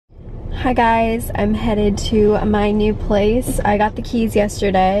Hi guys, I'm headed to my new place. I got the keys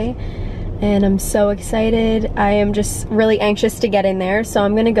yesterday and I'm so excited. I am just really anxious to get in there, so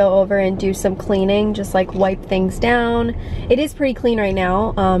I'm gonna go over and do some cleaning, just like wipe things down. It is pretty clean right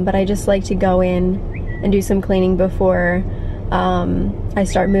now, but I just like to go in and do some cleaning before I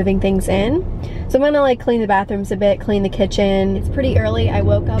start moving things in. So I'm gonna like clean the bathrooms a bit, clean the kitchen. It's pretty early. I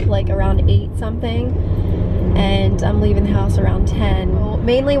woke up like around 8 something and I'm leaving the house around 10. Well,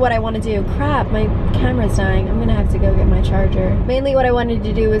 mainly what I want to do, crap, my camera's dying. I'm gonna have to go get my charger. Mainly what I wanted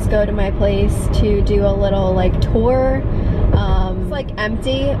to do was go to my place to do a little like tour. It's like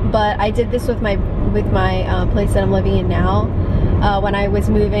empty, but I did this with my place that I'm living in now. When I was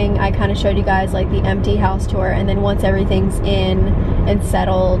moving, I kind of showed you guys like the empty house tour, and then once everything's in and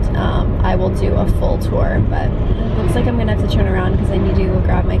settled, I will do a full tour. But it looks like I'm gonna have to turn around because I need to go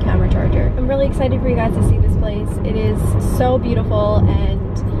grab my camera charger. I'm really excited for you guys to see this place. It is so beautiful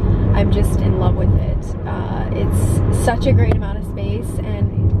and I'm just in love with it. It's such a great amount of space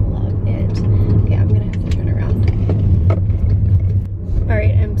and I love it. Okay, I'm gonna have to turn around.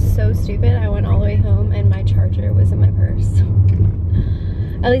 Alright, I'm so stupid. I went all the way home and my charger was in my purse.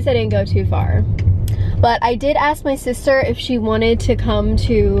 At least I didn't go too far. But I did ask my sister if she wanted to come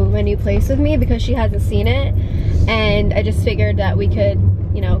to my new place with me because she hasn't seen it. And I just figured that we could,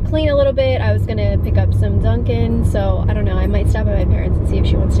 you know, clean a little bit. I was gonna pick up some Dunkin', so I don't know. I might stop at my parents and see if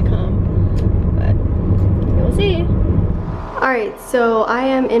she wants to come. But we'll see. Alright, so I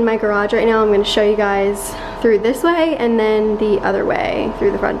am in my garage right now. I'm gonna show you guys through this way and then the other way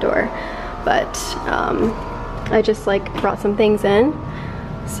through the front door. But I just like brought some things in.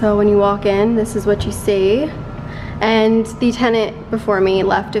 So when you walk in, this is what you see. And the tenant before me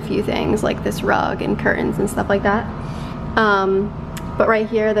left a few things like this rug and curtains and stuff like that. But right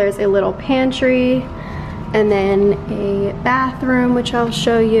here there's a little pantry and then a bathroom, which I'll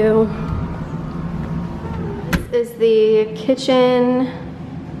show you. This is the kitchen.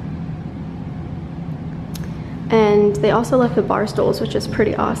 And they also left the bar stools, which is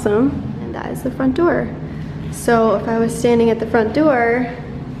pretty awesome. And that is the front door. So if I was standing at the front door,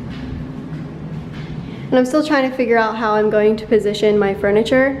 and I'm still trying to figure out how I'm going to position my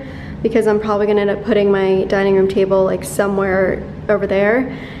furniture because I'm probably gonna end up putting my dining room table like somewhere over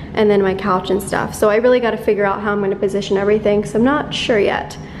there and then my couch and stuff. So I really gotta figure out how I'm gonna position everything, so I'm not sure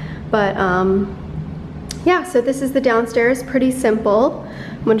yet. But yeah, so this is the downstairs, pretty simple.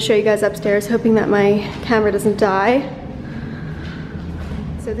 I'm gonna show you guys upstairs, hoping that my camera doesn't die.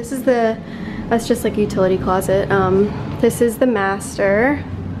 So this is that's just like a utility closet. This is the master,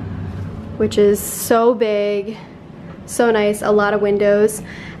 which is so big, so nice, a lot of windows.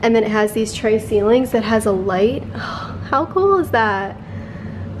 And then it has these tray ceilings that has a light. Oh, how cool is that?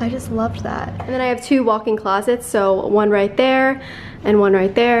 I just loved that. And then I have 2 walk-in closets, so one right there and one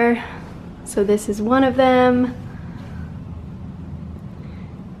right there. So this is one of them.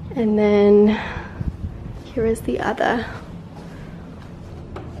 And then here is the other.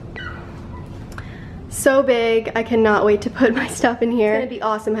 So big, I cannot wait to put my stuff in here. It's gonna be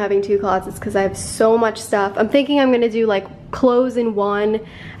awesome having 2 closets because I have so much stuff. I'm thinking I'm gonna do like clothes in one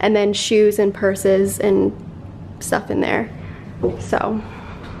and then shoes and purses and stuff in there. So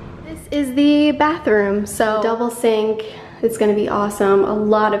this is the bathroom. So double sink, it's gonna be awesome. A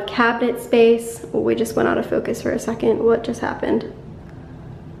lot of cabinet space. Oh, we just went out of focus for a second. What just happened?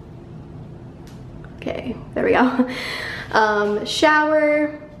 Okay, there we go.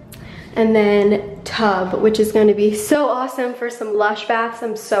 Shower. And then tub, which is going to be so awesome for some Lush baths.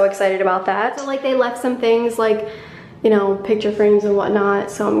 I'm so excited about that. So like they left some things like, you know, picture frames and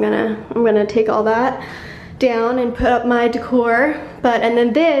whatnot. So I'm gonna take all that down and put up my decor. And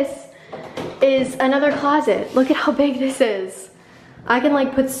then this is another closet. Look at how big this is. I can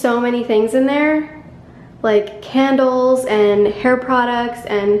like put so many things in there, like candles and hair products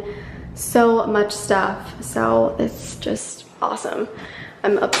and so much stuff. So it's just awesome.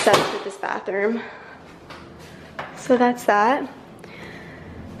 I'm obsessed with this bathroom. So that's that.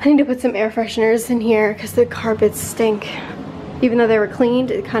 I need to put some air fresheners in here because the carpets stink. Even though they were cleaned,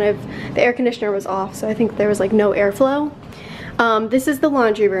 the air conditioner was off, so I think there was like no airflow. This is the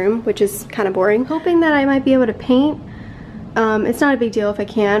laundry room, which is kind of boring. Hoping that I might be able to paint. It's not a big deal if I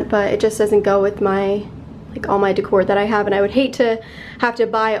can't, but it just doesn't go with my, like all my decor that I have, and I would hate to have to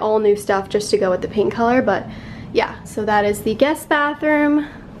buy all new stuff just to go with the paint color, but yeah, so that is the guest bathroom.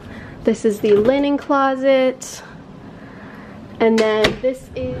 This is the linen closet. And then this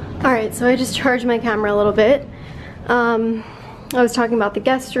is, all right, so I just charged my camera a little bit. I was talking about the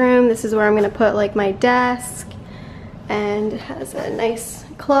guest room. This is where I'm gonna put like my desk, and it has a nice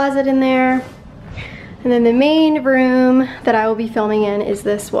closet in there. And then the main room that I will be filming in is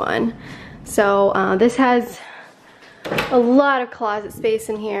this one. So this has a lot of closet space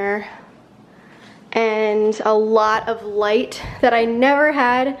in here and a lot of light that I never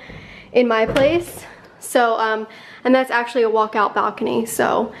had in my place. So, and that's actually a walkout balcony.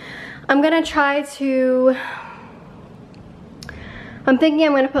 So I'm gonna try to, I'm thinking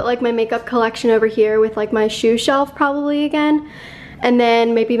I'm gonna put like my makeup collection over here with like my shoe shelf probably again. And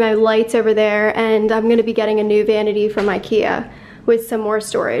then maybe my lights over there, and I'm gonna be getting a new vanity from IKEA with some more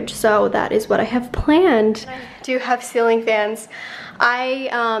storage. So that is what I have planned. I do have ceiling fans.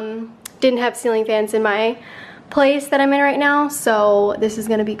 I didn't have ceiling fans in my place that I'm in right now, so this is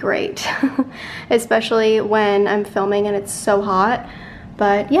gonna be great. Especially when I'm filming and it's so hot.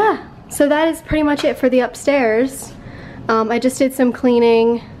 But yeah, so that is pretty much it for the upstairs. I just did some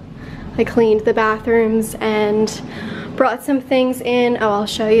cleaning. I cleaned the bathrooms and brought some things in. Oh, I'll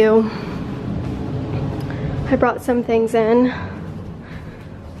show you. I brought some things in.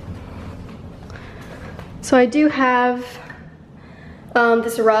 So I do have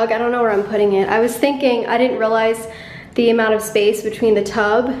this rug. I don't know where I'm putting it. I was thinking, I didn't realize the amount of space between the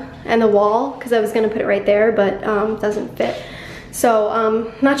tub and the wall because I was gonna put it right there, but it doesn't fit.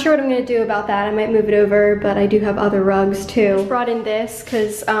 So not sure what I'm gonna do about that. I might move it over, but I do have other rugs too. Brought in this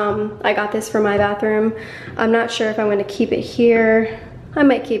because I got this for my bathroom. I'm not sure if I'm gonna keep it here. I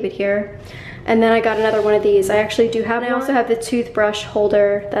might keep it here. And then I got another one of these. I actually do have, I also have the toothbrush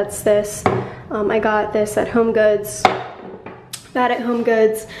holder. That's this. I got this at Home Goods. That at Home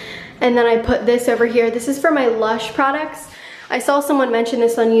Goods. And then I put this over here. This is for my Lush products. I saw someone mention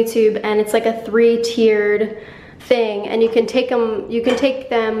this on YouTube, and it's like a 3-tiered thing, and you can take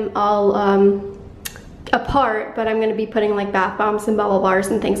them all apart, but I'm going to be putting like bath bombs and bubble bars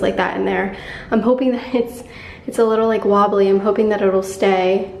and things like that in there. I'm hoping that it's a little like wobbly. I'm hoping that it'll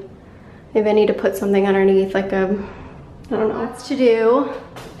stay. Maybe I need to put something underneath, like a, I don't know. Lots to do.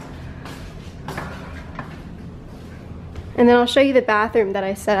 And then I'll show you the bathroom that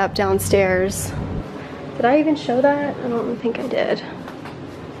I set up downstairs. Did I even show that? I don't think I did.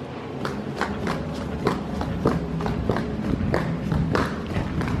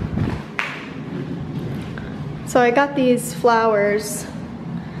 So I got these flowers.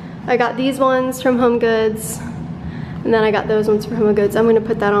 I got these ones from Home Goods, and then I got those ones from Home Goods. I'm gonna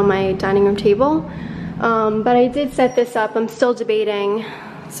put that on my dining room table. But I did set this up. I'm still debating.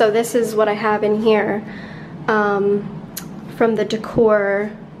 So this is what I have in here from the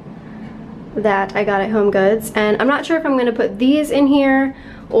decor that I got at Home Goods. And I'm not sure if I'm gonna put these in here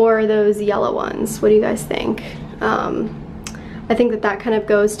or those yellow ones. What do you guys think? I think that kind of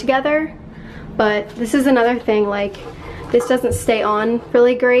goes together. But this is another thing, like, this doesn't stay on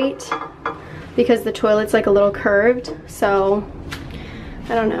really great because the toilet's like a little curved, so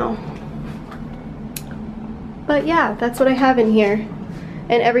I don't know. But yeah, that's what I have in here.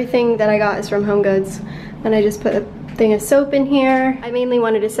 And everything that I got is from Home Goods. And I just put a thing of soap in here. I mainly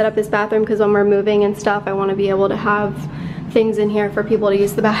wanted to set up this bathroom because when we're moving and stuff, I want to be able to have things in here for people to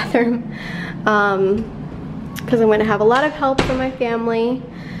use the bathroom. Because I'm going to have a lot of help from my family.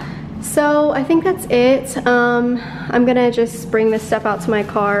 So I think that's it. I'm gonna just bring this stuff out to my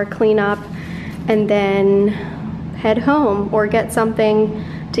car, clean up, and then head home or get something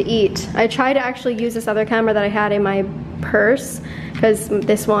to eat. I tried to actually use this other camera that I had in my purse because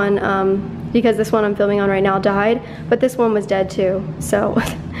this one I'm filming on right now died, but this one was dead too, so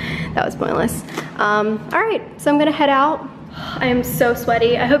that was pointless. Alright, so I'm gonna head out. I am so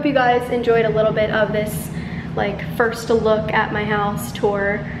sweaty. I hope you guys enjoyed a little bit of this like first look at my house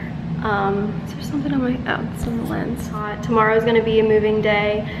tour. Is there something on my, oh, it's on the lens. Tomorrow's gonna be a moving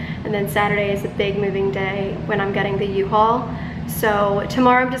day, and then Saturday is a big moving day when I'm getting the U-Haul. So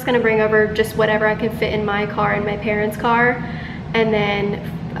tomorrow I'm just gonna bring over just whatever I can fit in my car and my parents' car, and then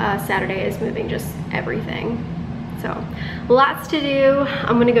Saturday is moving just everything. So lots to do.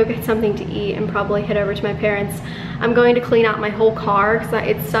 I'm gonna go get something to eat and probably head over to my parents. I'm going to clean out my whole car because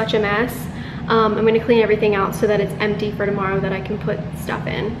it's such a mess. I'm gonna clean everything out so that it's empty for tomorrow that I can put stuff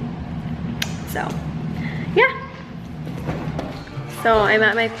in. So, yeah. So I'm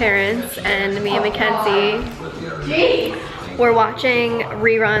at my parents, and me and Mackenzie, we're watching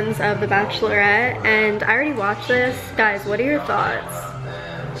reruns of The Bachelorette, and I already watched this. Guys, what are your thoughts?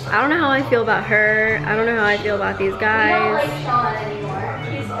 I don't know how I feel about her. I don't know how I feel about these guys. We don't like Sean anymore.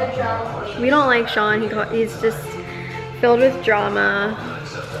 He's a drama queen. We don't like Sean. He's just filled with drama.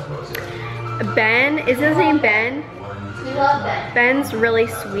 Ben, is his name Ben? We love Ben. Ben's really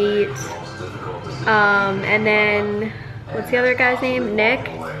sweet. And then, what's the other guy's name? Nick?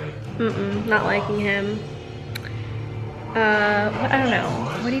 Not liking him. I don't know.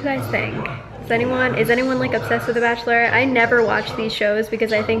 What do you guys think? Is anyone like obsessed with The Bachelorette? I never watch these shows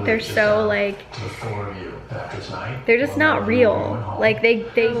because I think they're so like, they're just not real. Like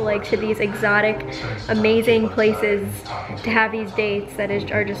they like to these exotic, amazing places to have these dates that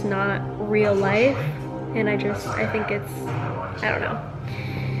are just not real life. And I think it's, I don't know.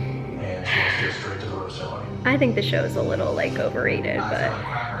 I think the show's a little like overrated, but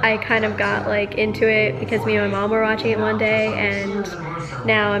I kind of got like into it because me and my mom were watching it one day, and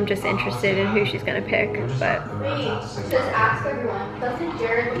now I'm just interested in who she's gonna pick. But just ask everyone, doesn't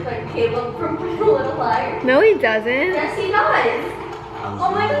Jared look like Caleb from Pretty Little Liars? no, he doesn't. Yes, he does.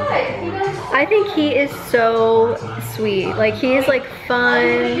 Oh my god, he does. I think he is so sweet. Like he is like fun.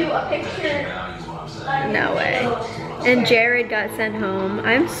 I'm gonna do a picture. No way. And Jared got sent home.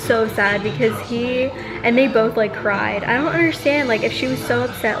 I'm so sad because and they both like cried. I don't understand, like if she was so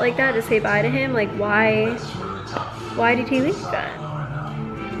upset like that to say bye to him, like why did he leave that?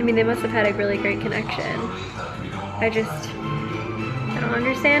 I mean, they must have had a really great connection. I don't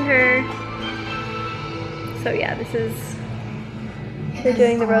understand her. So yeah, they're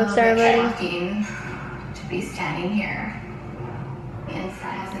doing the rose ceremony. To be standing here. The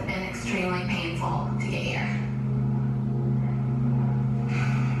inside hasn't been extremely painful to get here.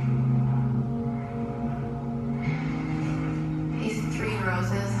 These 3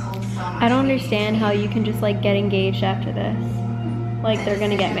 roses hold so much. I don't understand how you can just like get engaged after this. Like they're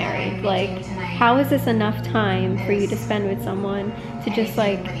gonna get married. Like how is this enough time for you to spend with someone to just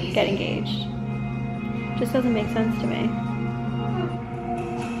like get engaged? Just doesn't make sense to me.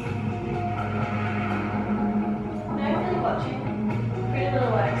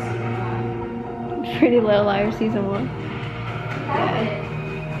 Pretty Little Liars season 1. Yeah.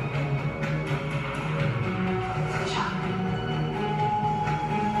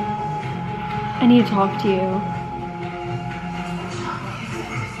 I need to talk to you.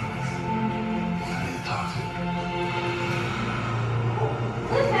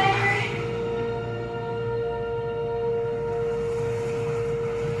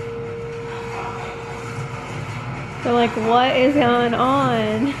 They're like, what is going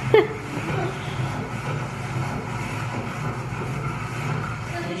on?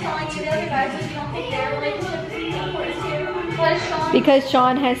 Because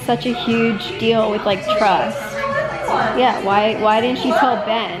Sean has such a huge deal with like trust. Yeah, why didn't she tell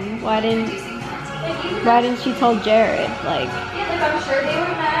Ben? Why didn't she tell Jared? Like, I'm sure they would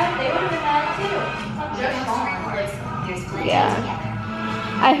have been mad too. Yeah.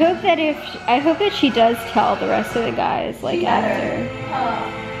 I hope that she does tell the rest of the guys like after.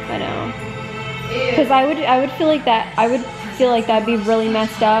 I know. Because I would feel like that'd be really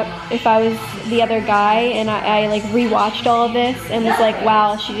messed up if I was the other guy and I like rewatched all of this and was like,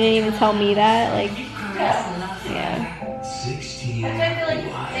 wow, she didn't even tell me that. Like, yeah. That's why I feel like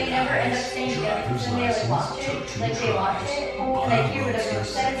they never end up staying together because then they like watch it, and they hear what everyone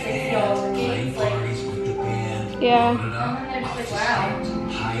says, they see all the games, like, yeah. and then they're just like, wow,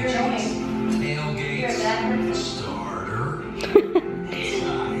 you're annoying. You're a bad person.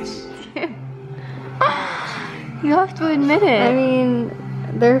 You have to admit it. I mean,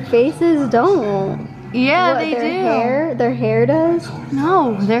 their faces don't. Yeah, What, they do. Their hair does?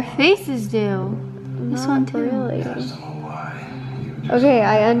 No, their faces do. This one too. Really. Okay,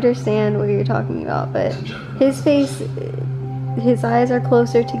 I understand what you're talking about, but his face, his eyes are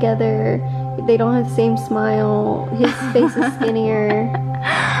closer together. They don't have the same smile. His face is skinnier.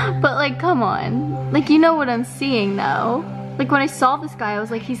 But like, come on. Like, you know what I'm seeing though. Like when I saw this guy, I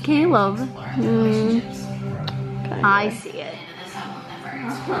was like, he's Caleb. I see it.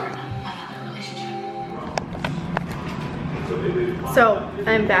 So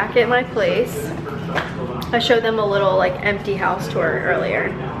I'm back at my place. I showed them a little like empty house tour earlier.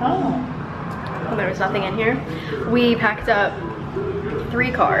 Oh. There was nothing in here. We packed up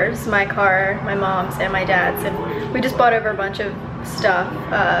 3 cars, my car, my mom's, and my dad's, and we just bought over a bunch of stuff,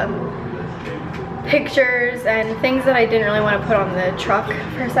 pictures and things that I didn't really want to put on the truck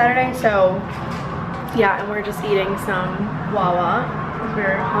for Saturday. So yeah, and we're just eating some Wawa because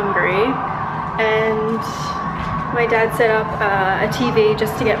we're hungry. And my dad set up a TV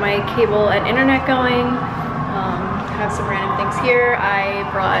just to get my cable and internet going. Have some random things here. I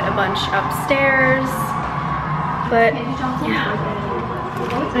brought a bunch upstairs. But yeah.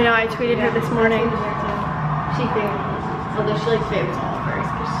 I know, I tweeted her this morning. She did. Although she likes favorites all first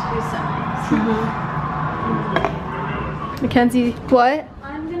because she was so nice. Mackenzie, what?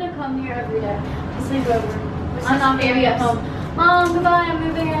 I'm gonna come here every day to sleep over. I'm not maybe at home. Mom, goodbye, I'm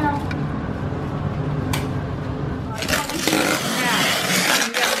moving out.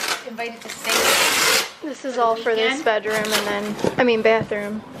 Invited to stay. This is all for this bedroom and then,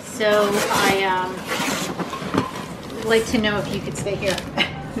 bathroom. So I would like to know if you could stay here.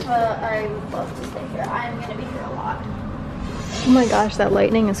 I would love to stay here. I'm gonna be here a lot. Oh my gosh, that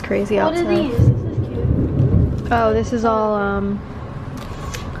lightning is crazy outside. What are these? This is cute. Oh, this is all I'm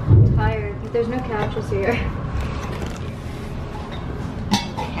tired. There's no couches here.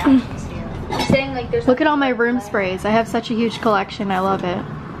 Couches here. I'm saying like there's. Look at all my room sprays. I have such a huge collection. I love it.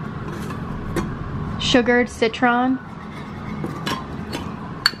 Sugared citron.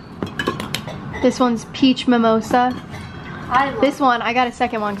 This one's peach mimosa. I love This one, I got a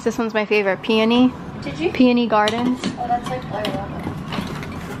second one because this one's my favorite. Peony. Did you? Peony Gardens. Oh, that's like I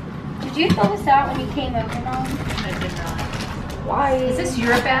love it. Did you fill this out when you came over, Mom? I did not. Why? Is this your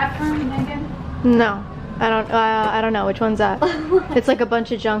bathroom, Megan? No, I don't know. Which one's that? It's like a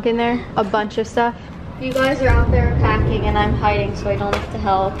bunch of junk in there. A bunch of stuff. You guys are out there packing and I'm hiding so I don't have to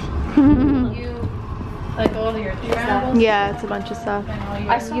help. You, like all your travels? Yeah, it's a bunch of stuff. And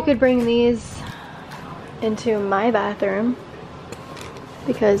all your- You could bring these into my bathroom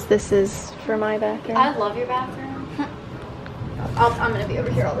because this is for my bathroom. I love your bathroom. I'm gonna be over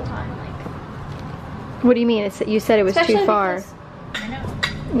here all the time. Like, What do you mean? You said it was too especially far. because- I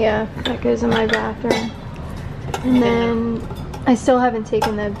know. Yeah, that goes in my bathroom. And then I still haven't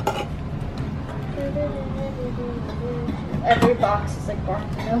taken the. Every box is like barn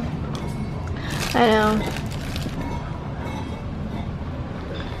noodle. I know.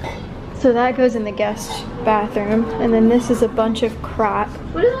 So that goes in the guest bathroom, and then this is a bunch of crap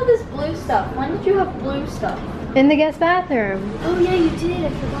What is all this blue stuff? When did you have blue stuff? in the guest bathroom. Oh yeah, you did. I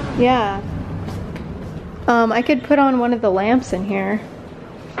forgot. Yeah. I could put on one of the lamps in here.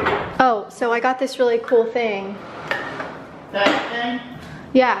 Oh, so I got this really cool thing. That thing?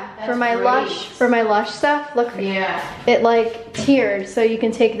 Yeah, for That's my great. lush stuff. Look, Yeah. it like tiered, so you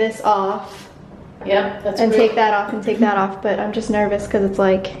can take this off Yep, that's and great. take that off and take that off. But I'm just nervous because it's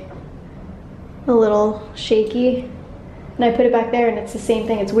like a little shaky. And I put it back there, and it's the same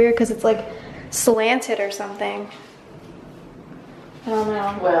thing. It's weird because it's like slanted or something. I don't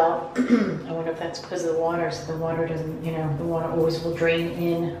know. Well, I wonder if that's because of the water, so the water doesn't, you know, the water always will drain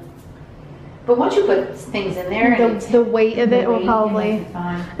in. But once you put things in there, and it's The weight of it the will weight, probably. it'll be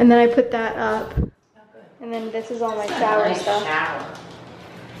fine. And then I put that up, Oh, good. and then this is all my It's a shower nice stuff. shower.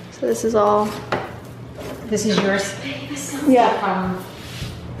 So this is all. This is your space. Yeah.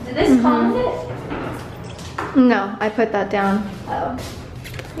 Did this come with it? No, I put that down. Oh.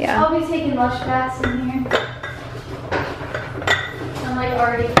 Yeah. I'll be taking lush baths in here. I'm like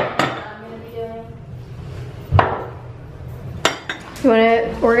already planning what I'm gonna be doing. You want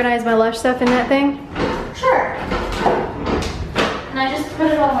to organize my lush stuff in that thing? Sure. And I just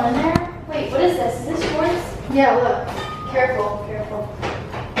put it all in there. Wait, what is this? Is this yours? Yeah. Look. Careful. Careful.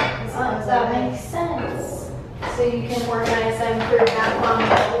 Oh, that makes sense. So you can organize them through back bomb and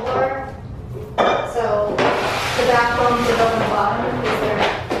double bar. So the back bombs are on the bottom because they're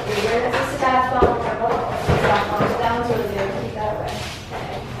bigger. Is this a bath bomb or a double? Bath bomb. That one's really good. Keep that away.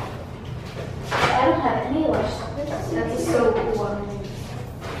 I don't have any lush stuff. That's a so cool one.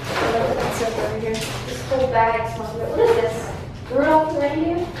 That's so over here. This whole bag smells good. What is this? Rudolph the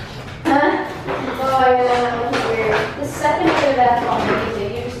reindeer? Huh? Oh yeah, that one's weird. The second bit of bath bomb you do,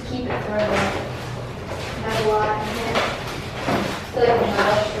 you just keep it forever. I have a lot in here. I feel like I'm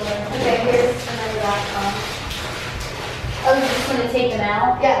not sure. Okay, here's another bath bomb. Oh, you just want to take them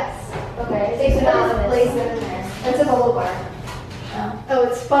out? Yes. Okay. Take them out What and is place this? them in there. That's a bubble bar. Oh. Oh,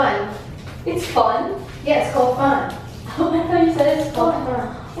 it's fun. It's fun. Yeah, it's called fun. Oh, I thought you said it's fun.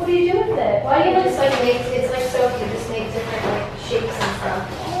 What do you do with it? Why do you Just like? like makes it's like so cute. Just make different like shapes and stuff.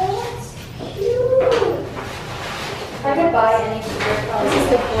 Oh, that's cute. If I could buy any for This is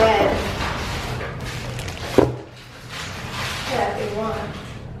the bread. Yeah, if you want.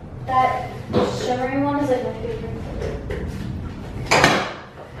 that shimmery one is like my favorite.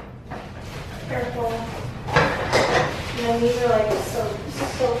 Careful. And then these are like so. This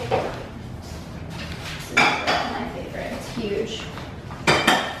is my favorite. It's huge.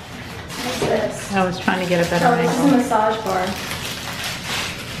 What's this? I was trying to get a better Oh, this is a angle. massage bar.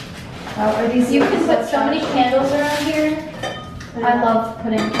 Oh, are these? You can put so many candles around here. I love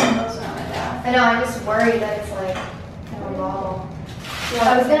putting candles around my bath. I know. I just worry that it's like gonna wobble.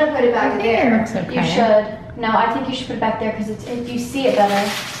 I was gonna put it back there. It's okay. You should. No, I think you should put it back there because you see it better.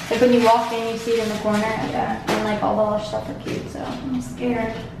 Like when you walk in, you see it in the corner. Yeah. And like all the lush stuff are cute, so I'm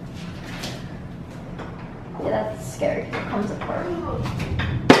scared. Yeah, that's scary because it comes apart.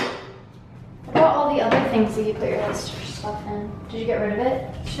 What about all the other things that you put your lush stuff in? Did you get rid of it?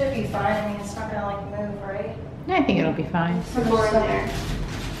 Should be fine. I mean, it's not gonna like move, right? I think it'll be fine. Some more in there.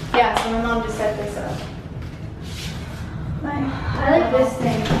 Yeah. So my mom just set this up. I like this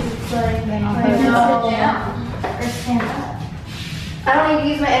thing. like, Then I'll I put it know. up. Yeah. Or stand up. I don't need to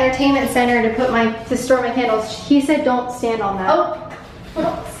use my entertainment center to store my candles. He said don't stand on that.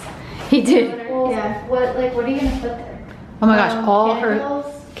 Oh. He did. Well, Yeah. what are you gonna put there? Oh my gosh, all her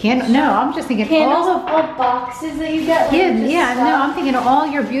candles. no, I'm just thinking Candles, all of all boxes that you get. Like, yeah, just yeah, no, stuff. I'm thinking of all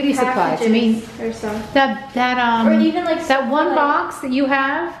your beauty supplies. I mean, or stuff. that Or even like that one like, box that you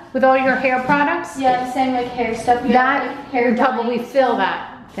have with all your hair products. Yeah, I'm saying like hair stuff. You That have, like, hair would probably dyeing fill stuff.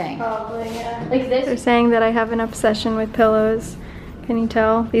 that thing. Probably, yeah. Like this. They're saying that I have an obsession with pillows. Can you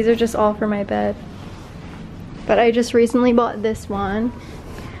tell? These are just all for my bed. But I just recently bought this one,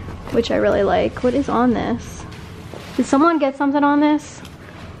 which I really like. What is on this? Did someone get something on this?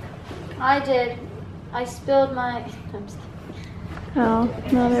 I did. I spilled my. I'm just kidding. Oh,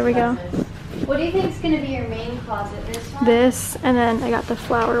 no, there we go. What do you think is gonna be your main closet? This one. This, and then I got the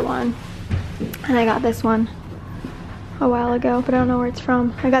flower one. And I got this one a while ago, but I don't know where it's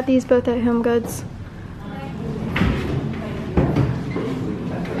from. I got these both at Home Goods.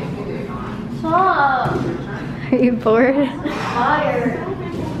 Stop. Are you bored? Tired.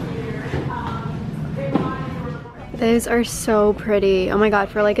 Those are so pretty. Oh my god,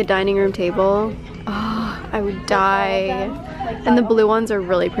 for like a dining room table. Oh, I would die. And the blue ones are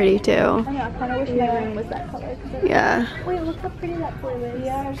really pretty too. I know, I kind of wish my room was that color. Yeah. Wait, look how pretty that blue is.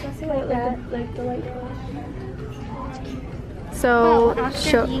 Yeah, I was gonna say like that. Like the light blue. So, Well,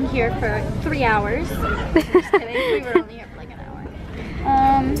 after being here for 3 hours, just kidding, we were only here for like an hour.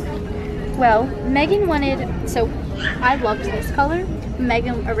 Well, Megan wanted, so I loved this color.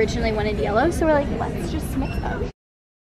 Megan originally wanted yellow, so we're like, let's just mix them.